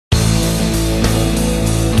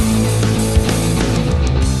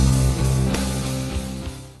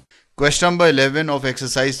Question number 11 of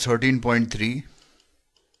exercise 13.3.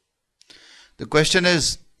 The question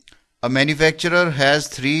is, a manufacturer has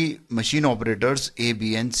three machine operators A,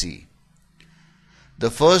 B and C. The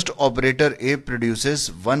first operator A produces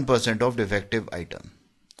 1% of defective item.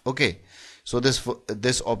 Okay, so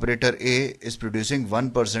this operator A is producing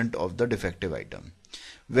 1% of the defective item,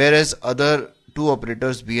 whereas other two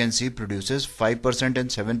operators B and C produces 5% and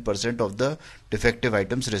 7% of the defective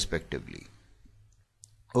items respectively.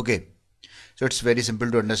 Okay, so it's very simple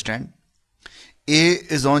to understand. A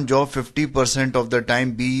is on job 50% of the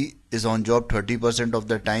time, B is on job 30% of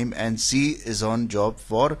the time, and C is on job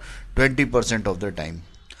for 20% of the time.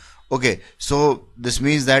 Okay, so this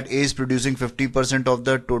means that A is producing 50% of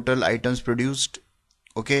the total items produced.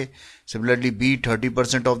 Okay, similarly B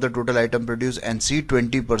 30% of the total item produced, and C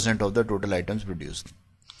 20% of the total items produced.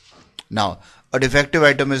 Now a defective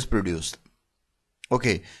item is produced.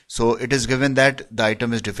 Okay, so it is given that the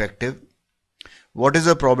item is defective. What is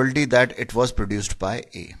the probability that it was produced by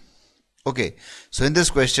A? Okay, so in this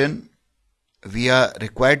question we are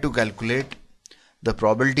required to calculate the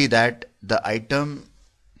probability that the item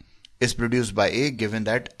is produced by A given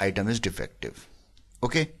that item is defective.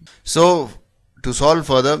 Okay, so to solve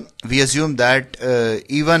further, we assume that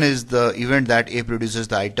E1 is the event that A produces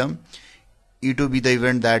the item, E2 be the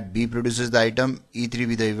event that B produces the item, E3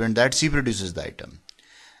 be the event that C produces the item,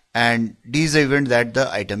 and D is the event that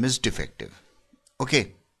the item is defective.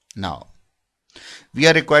 Okay, now we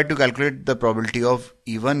are required to calculate the probability of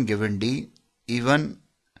E1 given D, E1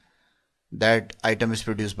 that item is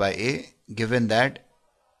produced by A given that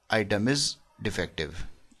item is defective.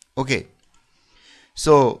 Okay,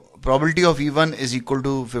 so probability of E1 is equal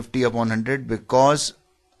to 50 upon 100, because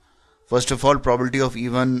first of all probability of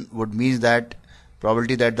E1 would mean that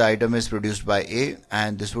probability that the item is produced by A,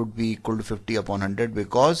 and this would be equal to 50 upon 100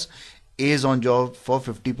 because A is on job for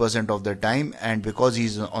 50% of the time, and because he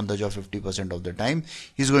is on the job 50% of the time,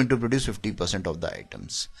 he is going to produce 50% of the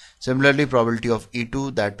items. Similarly, probability of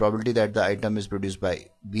E2, that probability that the item is produced by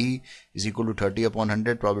B is equal to 30 upon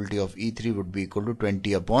 100. Probability of E3 would be equal to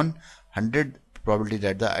 20 upon 100. Probability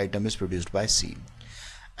that the item is produced by C.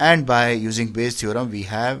 And by using Bayes theorem, we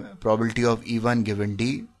have probability of E1 given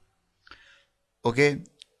D, okay,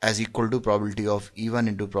 as equal to probability of E1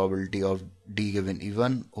 into probability of D given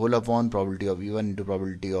E1 whole upon probability of E1 into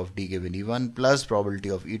probability of D given E1 plus probability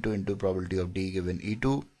of E2 into probability of D given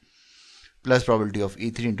E2 plus probability of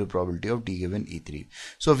E3 into probability of D given E3.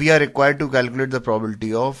 So we are required to calculate the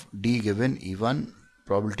probability of D given E1,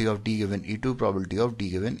 probability of D given E2, probability of D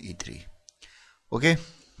given E3. Okay,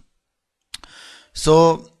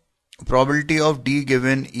 so probability of D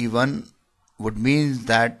given E1 would mean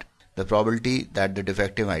that the probability that the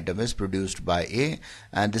defective item is produced by A,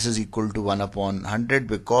 and this is equal to 1 upon 100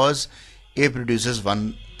 because A produces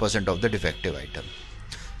 1% of the defective item.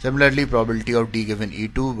 Similarly, probability of D given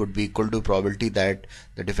E2 would be equal to probability that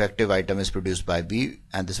the defective item is produced by B,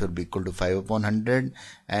 and this would be equal to 5 upon 100,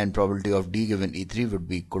 and probability of D given E3 would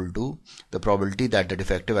be equal to the probability that the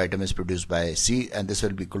defective item is produced by C, and this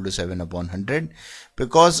will be equal to 7 upon 100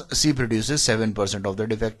 because C produces 7% of the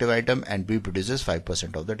defective item and B produces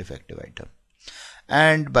 5% of the defective item.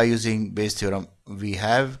 And by using Bayes theorem, we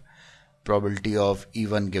have probability of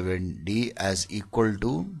E1 given D as equal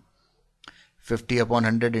to 50 upon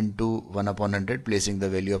 100 into 1 upon 100, placing the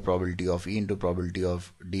value of probability of E into probability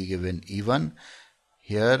of D given E1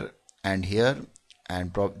 here and here,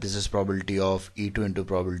 and this is probability of E2 into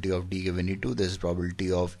probability of D given E2, this is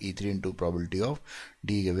probability of E3 into probability of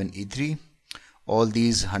D given E3. All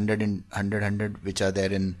these 100 and 100 which are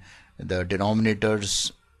there in the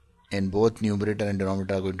denominators in both numerator and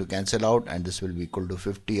denominator are going to cancel out, and this will be equal to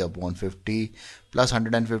 50 upon 50 plus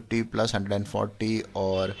 150 plus 140,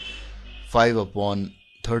 or 5 upon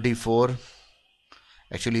 34.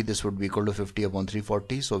 Actually this would be equal to 50 upon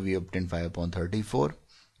 340, so we obtain 5 upon 34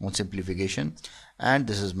 on simplification, and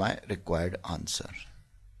this is my required answer.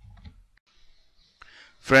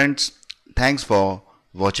 Friends, thanks for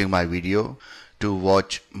watching my video. To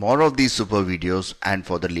watch more of these super videos and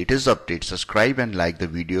for the latest updates, subscribe and like the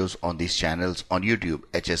videos on these channels on YouTube,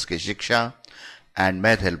 HSK Shiksha and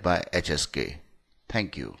Math Help by HSK.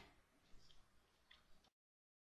 Thank you.